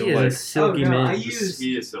lotion. He He'll is like a silky Oh, no, man. I use-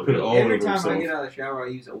 He is so Put it good. all Every over time I himself. get out of the shower, I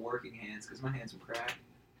use a working hands because my hands will crack.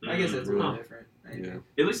 I guess that's a Mm. little different. Maybe. Yeah.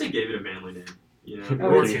 At least they gave it a manly name. You know? Oh,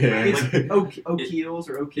 Working it's, hands. it's O'Keels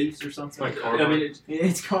or O'Keefe's or something. Like I mean,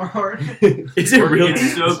 It's Carhartt. Is it really?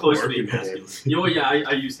 It's so close to Working being masculine. hands. You know, yeah,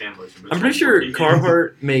 I use hand lotion. But I'm it's pretty called sure working hands.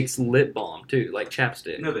 Carhartt makes lip balm too, like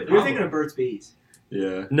chapstick. No, they You're don't. thinking of Burt's Bees.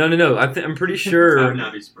 Yeah. No. I'm pretty I sure would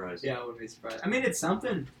not be surprised. Yeah, I wouldn't be surprised. I mean, it's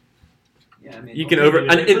something. Yeah, I mean, you can Okay, over.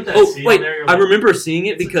 dude, And they put that oh seed wait, on there, you're I like, remember seeing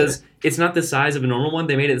it it's a because it's not the size of a normal one.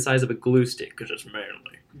 They made it the size of a glue stick because it's manly.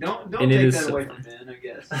 don't and it take is that so away funny. from Ben, I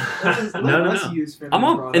guess. Let No, us no. use feminine I'm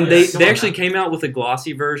on, products. and Yeah, they come on actually now. came out with a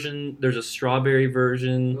glossy version. There's a strawberry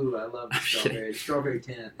version. Ooh, I love the I'm strawberry. Strawberry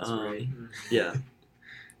tint. That's Um, great. Yeah.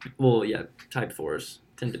 Well, yeah, type 4s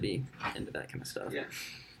tend to be into that kind of stuff. Yeah.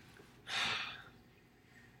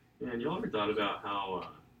 Man, y'all ever thought about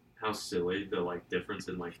how silly the like difference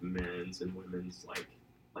in like men's and women's like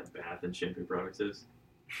bath and shampoo products is?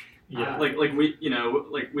 Yeah. Like we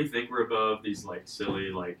we think we're above these like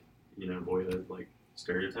silly like boyhood like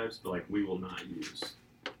stereotypes, but like we will not use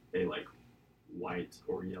a like white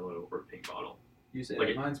or yellow or pink bottle. You say like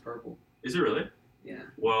that. it- Mine's purple. Is it really? Yeah.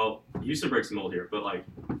 Well, Houston breaks the mold here, but like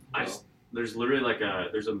there's literally like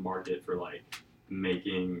there's a market for like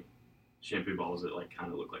making shampoo bottles that like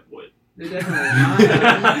kind of look like wood. They're definitely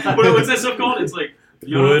not. What's that stuff called? It's like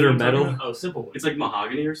Wood know or what I'm talking metal? about? Oh, simple wood. It's like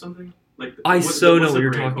mahogany or something. Like I what's so what's know the what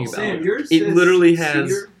you're brand talking called? about. Sam, yours It says literally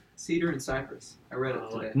has- cedar and cypress. I read it Oh,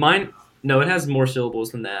 today. like- Mine, no, it has more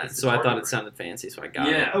syllables than that, It's so I thought harder. it sounded fancy, so I got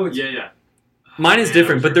Yeah, it. Oh, it's- yeah. Mine is Man,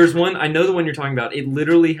 different, I'm but sure there's it's one, I know the one you're talking about. It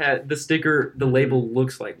literally had, the sticker, the label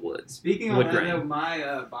looks like wood. Speaking Wood of that, grain. though,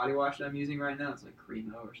 my body wash that I'm using right now, it's like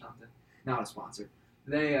Cremo or something. Not a sponsor.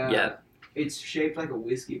 They Yeah. It's shaped like a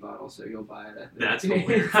whiskey bottle, so you'll buy it. I think. That's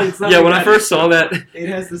hilarious. It's not Yeah, like when I that. first saw that, It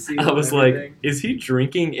has the seal. I was and like, everything. is he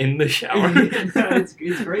drinking in the shower? No, it's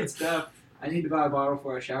great stuff. I need to buy a bottle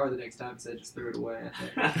before I shower the next time, so I just threw it away.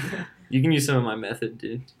 I think. You can use some of my method,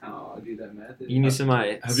 dude. Oh, I'll do that method. You can use some of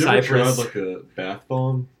my Have you ever tried cypress. like a bath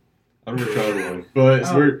bomb? I've never tried one, but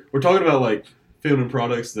Oh. we're talking about like feminine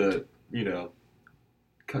products that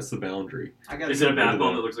cuts the boundary. I got Is it a bath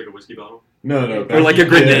bomb that looks like a whiskey bottle? No, Or like a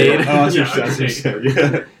grenade. Oh, that's Yeah, what you said.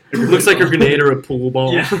 Yeah. Looks like a grenade or a pool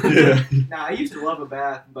ball. Yeah. Yeah. Nah, I used to love a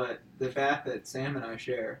bath, but the bath that Sam and I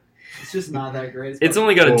share, it's just not that great. It's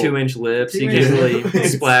only got a Well, 2-inch lip, so you 2 can't inch really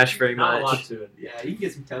lips. splash very Not a lot much. to it. Yeah, you can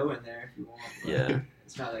get some toe in there if you want. but Yeah.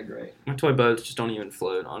 It's not that great. My toy boats just don't even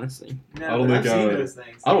float, honestly. No, I don't but I've think I seen would- those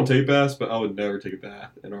things. I don't take baths, but I would never take a bath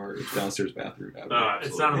in our downstairs bathroom ever. Oh, It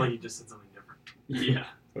absolutely. sounded like you just said something different. Yeah.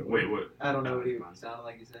 But Wait, what? I don't know what he Come on. sounded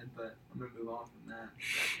like he said, but I'm gonna move on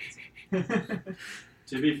from that.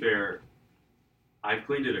 To be fair, I've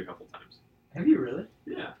cleaned it a couple times. Have you really?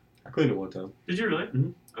 Yeah. I cleaned it one time. Did you really?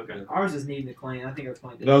 Mhm. Okay. Ours is needing to clean. I think I've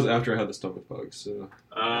cleaned it. That was after I had the stomach bug, so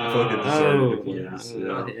I feel like it deserved Oh, to clean yeah. this,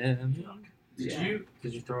 yeah. Did Yeah. you?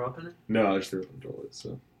 Did you throw up in it? No, I just threw it in the toilet.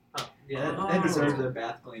 So, Yeah, that Oh. deserves a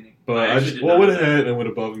bath cleaning. but I I actually just did well not went know ahead and went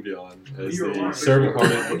above and beyond as You were the wrong.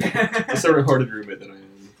 servant-hearted roommate that I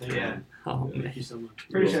am. Yeah. Oh Thank man. you so much.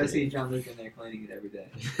 Pretty sure I see John Luke in there cleaning it every day.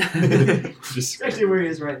 Just Especially where he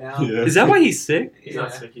is right now. yeah. Is that why he's sick? He's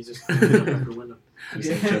not sick. He's just cleaning up the window.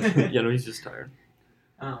 Yeah. Yeah, no, he's just tired.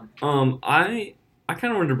 Um, I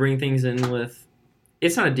kind of wanted to bring things in with.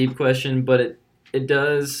 It's not a deep question, but it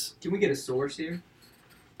does. can we get a source here?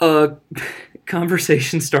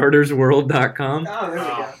 Conversationstartersworld.com. Oh, there we go.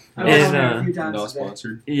 I've And, been on there a few times Not today.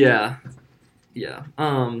 sponsored. Yeah.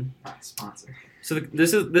 Not sponsor. So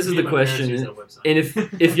this is Me the and my parents use question, that website. and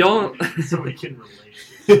if y'all so we can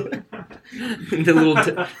relate.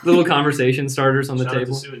 the little conversation starters on the Shout out to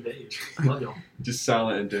table. Sue and Dave. Love y'all. Just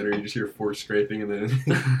silent at dinner. You just hear fork scraping, and then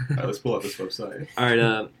all right, let's pull out this website. All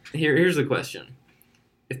right. Here's the question: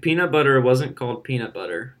 if peanut butter wasn't called peanut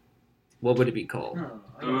butter, what would it be called?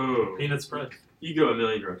 Oh, Ooh. Peanut spread. You go a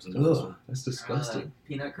million directions on this one. Ugh, that's disgusting.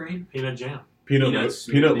 peanut cream. Peanut jam. Peanut peanut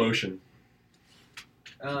peanut smoothie. lotion.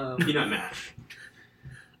 Peanut mash.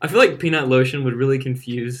 I feel like peanut lotion would really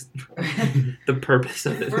confuse the purpose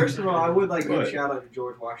of it. First of all, I would like to give a What? shout out to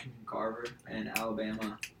George Washington Carver in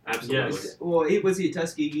Alabama. Absolutely. Yes. Well, was he a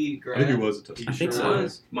Tuskegee I grad? think he was a touch. I think Sure so.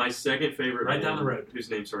 was. My second favorite Right down man the road. whose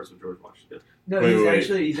name starts with George Washington. No, Wait.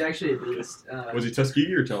 he's actually a Buddhist. Was he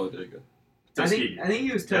Tuskegee or Talladega? Tuskegee. I think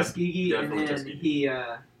he was Tuskegee, and definitely then Tuskegee. he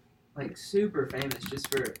like super famous just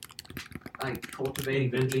for like cultivating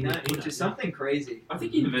the Inventing the peanut, which peanut, is yeah. something crazy. I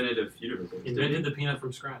think he invented a few different things. didn't Invented the peanut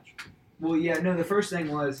from scratch. Well, yeah, no, the first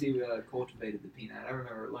thing was he cultivated the peanut. I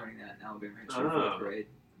remember learning that in Alabama history, Oh. fourth grade.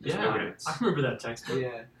 Yeah, Okay. I remember that textbook.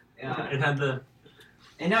 Yeah, yeah. It had the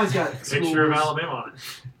And now he's got picture of schools. Alabama on it.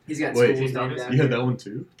 He's got Wait, schools you named had after You had him. that one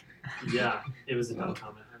too? Yeah, it was a dumb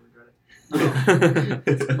comment. I regret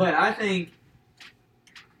it. But I think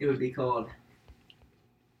it would be called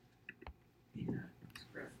peanut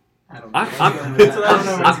spread. I don't know.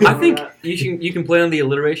 I I think you can play on the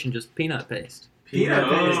alliteration, just peanut paste. Peanut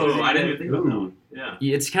paste. Oh, I didn't even think about that one. Yeah.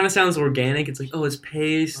 It kind of sounds organic. It's like, oh, it's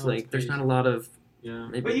paste. Oh, like, it's there's paste. not a lot of Yeah.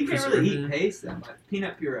 maybe. But you can't really eat preservative. paste that much.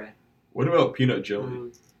 Peanut puree. What about peanut jelly?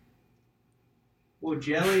 Mm, Well,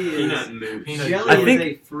 jelly is Peanut mousse. Peanut- jelly I is think-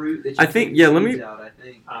 a fruit that you I think- take yeah, the let me- seeds out, I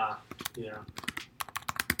think. yeah.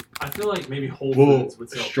 I feel like maybe Whole Well, Foods would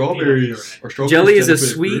sell strawberries peanut or strawberries. Jelly is a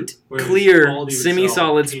technically sweet, fruit? Whereas clear, Aldi would sell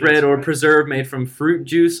semi-solid peanut spread or spread. preserve made from fruit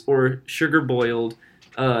juice or sugar boiled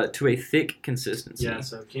to a thick consistency. Yeah,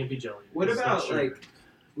 so it can't be jelly. What It's not about sugar. like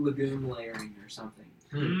legume layering or something?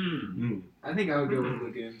 Mm. I think I would go with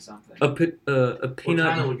legume something. A kind of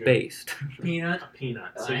peanut legume? based. Peanut. a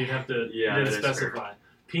peanut? So you'd have to Yeah, you'd that have to is fair. specify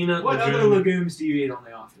peanut. What other legume, legumes do you eat on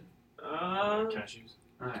the often? cashews?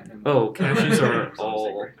 All right, never mind. Oh, cashews are Something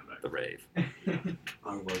all great comeback. the rave.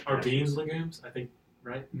 I love Are cashews. beans legumes? I think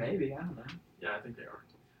right. Maybe, I don't know. Yeah, I think they are.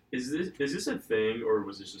 Is this a thing, or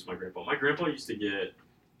was this just my grandpa? My grandpa used to get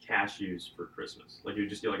cashews for Christmas. Like he would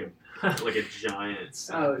just get like a giant.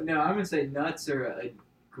 sack. Oh no, I'm gonna say nuts are a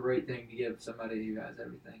great thing to give somebody who has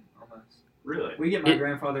everything. Almost. Really? We get my It-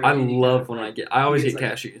 grandfather. I any kind love of, when like- I always he get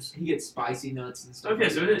gets, cashews. He gets spicy nuts and stuff. Okay,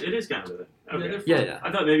 like so that. it is kind of a thing. Okay. they're Yeah, fun. yeah.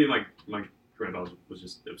 I thought maybe my grandpa was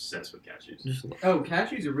just obsessed with cashews. Just, Oh,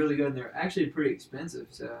 cashews are really good, and they're actually pretty expensive.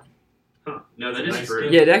 So Huh. No, that It's a is nice true.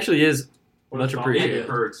 gift. yeah, it actually is What much a thought. appreciated. It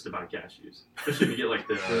hurts to buy cashews, especially if you get like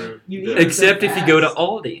the. you the- eat them Except so if you go to fast.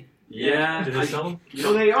 Aldi. Yeah. Do they sell them?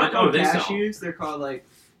 Well, they aren't called they sell cashews. They're called like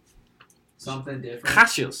something different.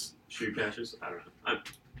 Cashews. shoe cashews. I don't know.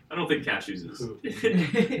 I don't think cashews is. Ooh.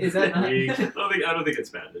 Is that not? Weak. I don't think it's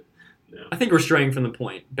bad. No. I think we're straying from the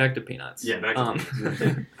point. Back to peanuts. Yeah, back to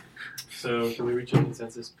peanuts. So can we reach a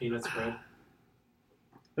consensus? Peanut spread.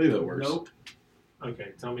 I think that works. Nope.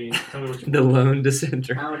 Okay, tell me what you. The lone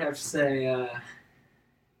dissenter. I would have to say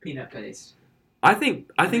peanut paste. I think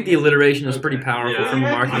the alliteration is pretty Okay. powerful Yeah. from a You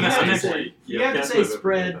have marketing to- I'm you have to standpoint. say- You have to that's say what I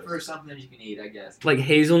spread vote for something you can eat, I guess. Like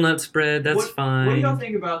hazelnut spread, that's fine. What do y'all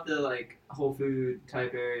think about the like Whole Food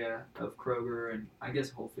type area of Kroger and I guess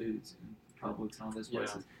Whole Foods and Publix and all those Yeah.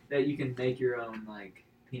 places that you can make your own like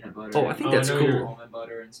peanut butter? Oh, I think Oh, I that's know cool. you're- Almond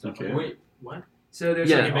butter and stuff. You Like can. that. Wait, what? So there's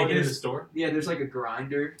Yeah. like You make it in the there's- store? yeah, there's like a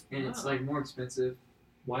grinder and it's Oh. like more expensive.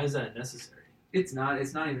 Why is that necessary? It's not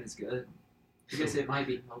even as good. I guess it might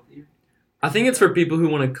be healthier. I think it's for people who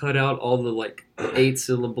want to cut out all the like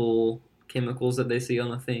 8-syllable chemicals that they see on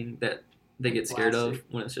a thing that they get scared of Plastic.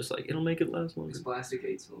 when it's just like it'll make it last longer. It's plastic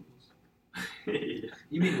 8 syllables. Yeah.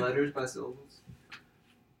 You mean letters by syllables?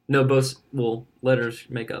 No, both letters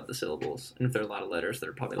make up the syllables, and if there are a lot of letters, there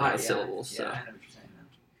are probably a lot Ah, of yeah. syllables. Yeah, So, I know what you're saying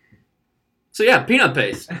now. so yeah, peanut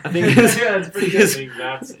paste. I think Yeah, is, it's pretty I good. think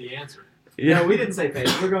that's the answer. Yeah, we didn't say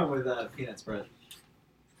paste. We're going with peanut spread.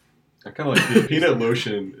 I kind of like the peanut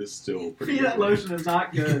lotion is still pretty Peanut good. lotion is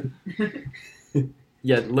not good.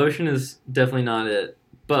 Yeah, lotion is definitely not it.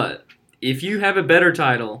 But if you have a better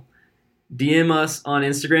title, DM us on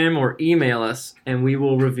Instagram or email us, and we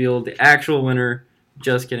will reveal the actual winner.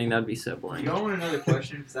 Just kidding, that'd be so boring. Y'all want another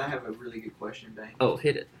question? Because I have a really good question, Bank. Oh,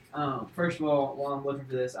 hit it. First of all, while I'm looking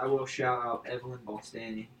for this, I will shout out Evelyn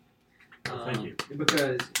Balstani. Thank you.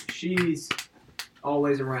 Because she's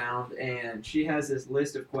always around, and she has this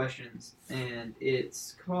list of questions, and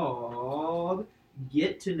it's called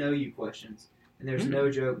Get to Know You Questions. And there's no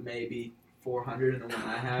joke, maybe 400 in the one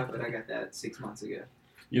I have, but I got that 6 months ago.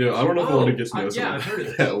 You know, I don't know if I want to get to know yeah, I've someone heard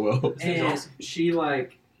of that well. And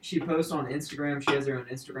she posts on Instagram. She has her own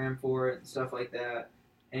Instagram for it and stuff like that.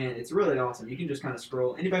 And it's really awesome. You can just kind of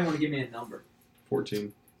scroll. Anybody want to give me a number?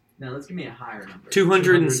 14. No, let's give me a higher number.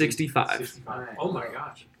 265. 65. Oh my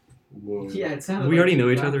gosh. Whoa. Yeah, it sounded We like already know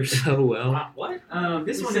each 2,500. other so well. Wow, what?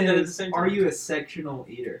 This We one said that at the is, same are time. you a sectional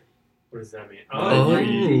eater? What does that mean? Oh.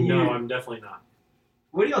 No, I'm definitely not.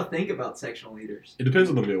 What do y'all think about sectional eaters? It depends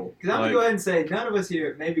on the meal. Because I'm going to go ahead and say, none of us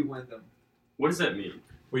here, maybe Wyndham. What does that mean?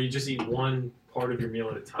 Where you just eat one part of your meal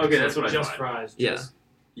at a time. Okay, that's what I just thought. fries. Yeah. Just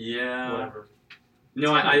Yeah. whatever.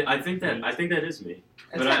 No, I think that is me.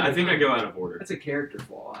 That's But kind I of think I fun. go out of order. That's a character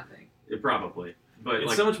flaw, I think. Probably. But It's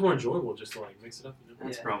like so much more enjoyable just to like mix it up. You know?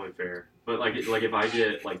 that's Yeah. probably fair. But like if I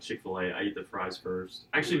get like Chick-fil-A, I eat the fries first.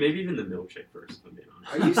 Actually, maybe even the milkshake first. If I'm being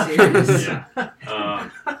honest. Are you serious? Yeah.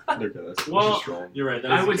 Okay, that's Well, just strong. You're right.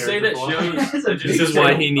 That I is a would say that character flaw. shows. That's a This is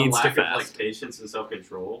why he needs to lack of, like fast. patience and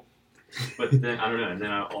self-control. But then I don't know, and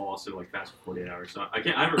then I'll also like fast for 48 hours. So I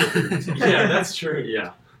can't. I haven't really figured this out. Yeah, that's true.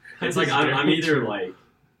 Yeah. It's That's like I'm very either true. like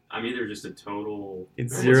I'm either just a total.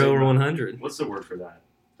 It's what's 0 it- or 100. What's the word for that?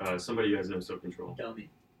 Somebody who has no self-control, Dummy.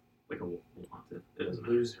 like a wanted. It doesn't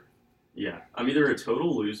matter. Loser. Yeah, I'm either a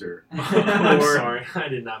total loser, I'm or sorry. I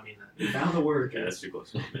did not mean that. You found the word. yeah, that's too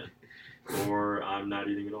close, man. Or I'm not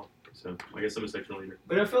eating at all. So I guess I'm a sectional eater.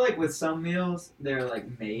 But I feel like with some meals, they're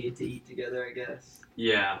like made to eat together, I guess.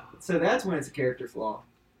 Yeah. So that's when it's a character flaw.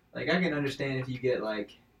 Like, I can understand if you get,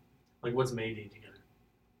 like, Like what's made to eat together?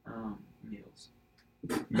 meals.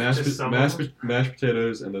 Mashed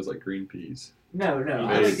potatoes and those like green peas. No, You I guys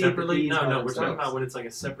like to eat the separately? peas by No, we're themselves. talking about when it's like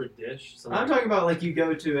a separate dish. So I'm like, talking about, like, you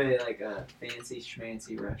go to a fancy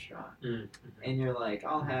schmancy restaurant, mm, and you're like,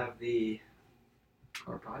 I'll have the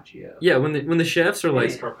carpaccio. Yeah, when the chefs are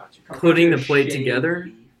It's like carpaccio. putting the Carpaccio plate shaved together.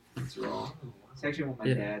 beef. It's raw. Oh, wow. It's actually one of my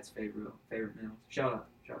Yeah. dad's favorite meals. Shout out,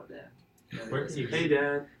 Dad. You know, Where can you Hey,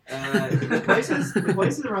 Dad. the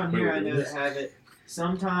places around here I know that have it.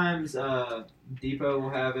 Sometimes Depot will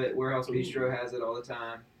have it. Warehouse Bistro has it all the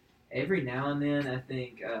time. Every now and then, I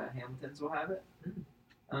think Hamilton's will have it.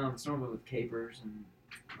 It's normally with capers and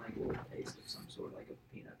like a little paste of some sort, like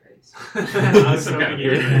a peanut paste. I was hoping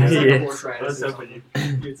you Yeah. It's like Yeah. a horseradish I was or hoping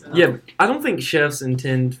something. you. Yeah, I don't think chefs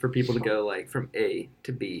intend for people to go like from A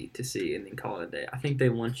to B to C and then call it a day. I think they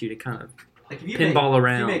want you to kind of Like if you pinball make,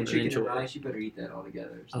 around if you and make chicken enjoy and it. rice, you better eat that all together.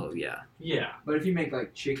 Or Oh something. yeah. Yeah. But if you make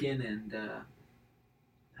like chicken and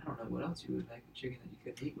I don't know what else you would make with chicken that you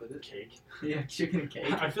could eat with it. Cake. Yeah, chicken and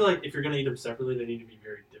cake. I feel like if you're gonna eat them separately, they need to be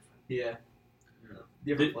very different. Yeah.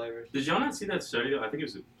 Different flavors. Did y'all not see that study? Though? I think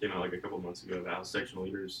came out like a couple months ago about how sectional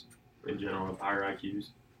eaters in general have higher IQs.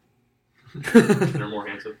 They're more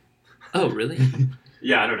handsome. Oh really?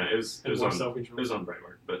 Yeah, I don't know. It was more on self-control.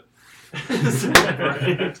 Breitbart, but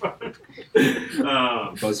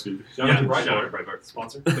BuzzFeed. Shout yeah, out to shout out to Breitbart. Breitbart.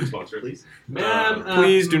 Sponsor. Please sponsor us. Please.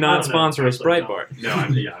 Please do I not don't know. sponsor us, Actually, no. Breitbart. No, I'm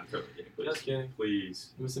totally kidding. Please, Just kidding. please,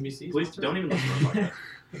 MSNBC. please sponsor? don't even listen to our podcast.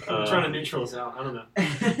 I'm trying to neutral us out. I don't know.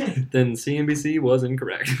 Then CNBC was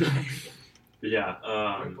incorrect. But yeah,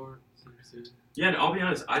 Breitbart, CNBC. yeah. And I'll be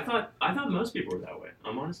honest. I thought most people were that way.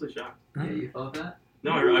 I'm honestly shocked. Yeah, you thought that?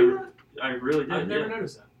 No, I really did. I've never yeah.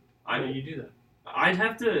 noticed that. I you do that. I'd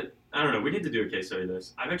have to. I don't know. We need to do a case study of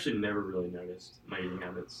this. I've actually never really noticed my eating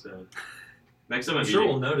habits. Next time I'm I'm sure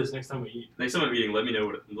eating, we'll notice next time we eat. next time I'm eating, let me know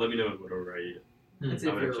what order I eat. That's I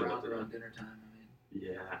if would you're actually around love to around dinner time. I mean,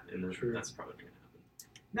 Yeah, and then True. that's probably not gonna happen.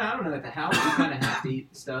 no, I don't know. At the house, you kind of have to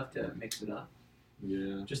eat stuff to mix it up.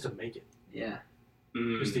 Yeah. Just to make it. Yeah.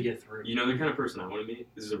 Just to get through. You know the kind of person I want to meet?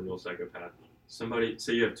 This is a real psychopath. Somebody,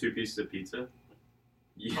 say you have 2 pieces of pizza.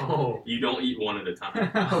 You, Oh. you don't eat one at a time.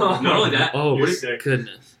 Not only that, Oh what if, sick.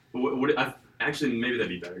 goodness. actually, maybe that'd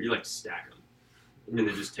be better. You like stack them. And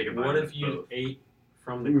then just take a bite What of if you both. ate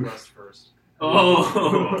from the crust first?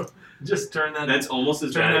 Oh! Just turn that. That's almost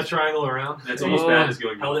as turn bad that as, triangle around. that's almost Oh. bad as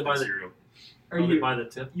going Held it by with the- cereal. Or Hold it you by the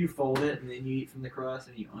tip. you fold it and then you eat from the crust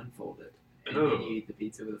and you unfold it and Oh. then you eat the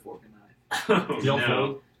pizza with a fork and knife. Oh, Y'all no.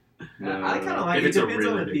 fold. I kind of like If it. it's a Depends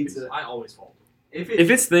on really the big pizza. I always fold. If If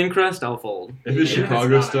it's thin crust, I'll fold. If it's Yeah,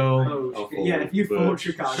 Chicago it's not. style, oh, I'll shit. fold Yeah, if you but fold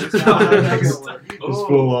Chicago style, that's gonna work. It's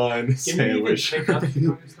full on Can you even sandwich. pick up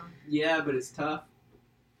Chicago style? Yeah, but it's tough.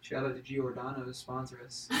 Shout out to Giordano to sponsor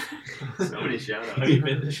us. So many shout outs. Have you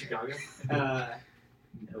been to Chicago?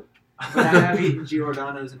 Nope. But I have eaten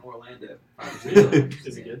Giordano's in Orlando.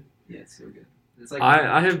 Is it good? Yeah, it's so good. It's like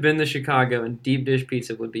I have been to Chicago, and deep dish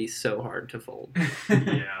pizza would be so hard to fold.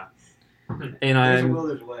 Yeah. And there's a will,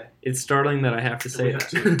 there's a way. it's startling that I have to say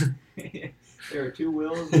that. There are two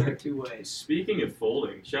wills, there are two ways. Speaking of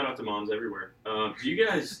folding, shout out to moms everywhere. Do you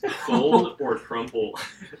guys fold or crumple?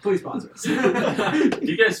 Please sponsor us. Do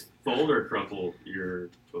you guys fold or crumple your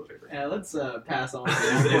toilet paper? Yeah, let's pass on.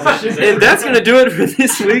 And that's going to do it for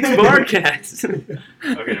this week's Barcast.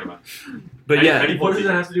 Okay, never mind. But How yeah, do you What fold does that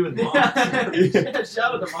your- have to do with moms? Yeah,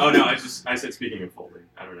 shout out to moms. Oh no, I said speaking of folding.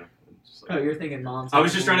 I don't know. Just Oh, you're thinking moms. I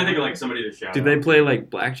was just trying to think of like somebody to shout do out. they play like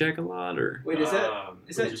blackjack a lot, or? Wait, is that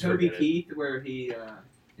just Toby forget it. Keith where he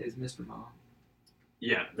is Mr. Mom?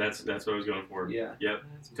 Yeah, that's what I was going for. Yeah. Yep.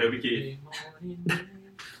 Toby Keith.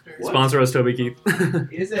 Sponsor us, Toby Keith.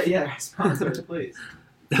 Is that sponsor us, please?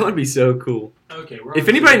 That would be so cool. Okay. If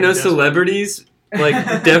anybody knows celebrities, like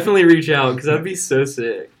definitely reach out because that'd be so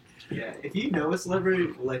sick. Yeah, if you know a celebrity,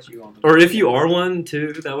 we'll let you on. Or if you are one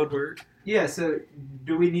too, that would work. Yeah. So,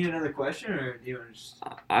 do we need another question, or do you want to just?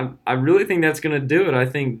 I really think that's gonna do it. I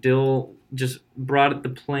think Dill just brought the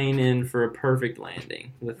plane in for a perfect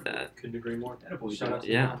landing with that. Couldn't agree more. Attaboy, Shout out to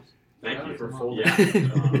Yeah. moms. Thank Shout you out for to folding.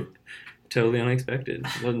 moms. Yeah. Totally unexpected,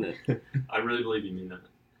 wasn't it? I really believe you mean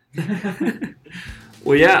that.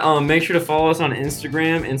 Well, yeah, make sure to follow us on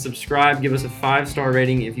Instagram and subscribe. Give us a 5-star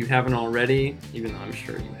rating if you haven't already, even though I'm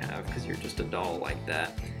sure you have because you're just a doll like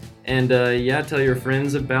that. And, yeah, tell your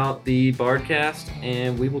friends about the Bardcast,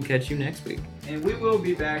 and we will catch you next week. And we will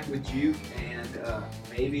be back with Juke and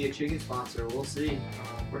maybe a chicken sponsor. We'll see.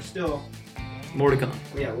 We're still, More to come.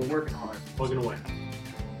 we're working hard. Plugging away.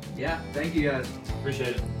 Yeah, thank you guys.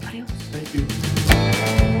 Appreciate it. Adios. Thank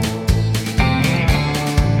you.